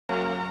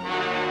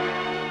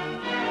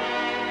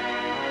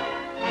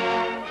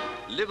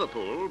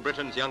Liverpool,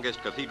 Britain's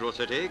youngest cathedral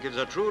city, gives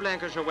a true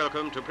Lancashire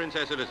welcome to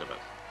Princess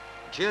Elizabeth.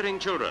 Cheering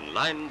children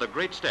line the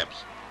great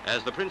steps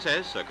as the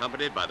Princess,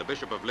 accompanied by the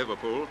Bishop of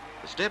Liverpool,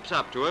 steps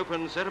up to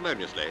open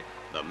ceremoniously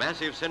the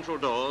massive central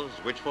doors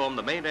which form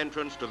the main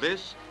entrance to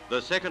this,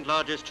 the second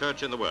largest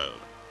church in the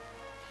world.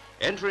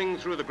 Entering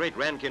through the great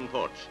Rankin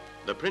porch,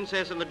 the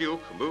Princess and the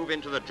Duke move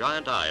into the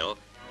giant aisle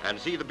and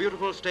see the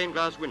beautiful stained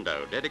glass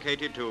window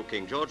dedicated to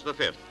King George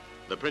V,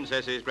 the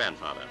Princess's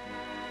grandfather.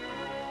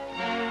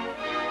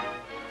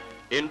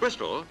 In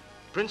Bristol,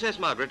 Princess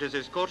Margaret is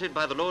escorted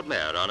by the Lord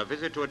Mayor on a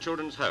visit to a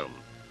children's home,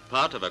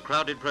 part of a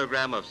crowded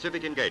programme of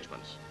civic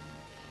engagements.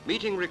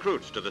 Meeting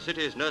recruits to the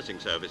city's nursing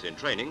service in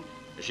training,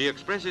 she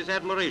expresses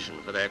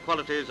admiration for their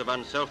qualities of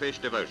unselfish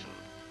devotion.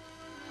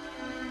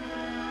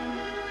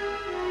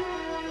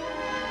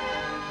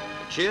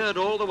 Cheered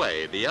all the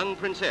way, the young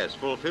princess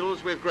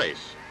fulfills with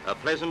grace a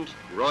pleasant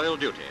royal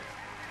duty.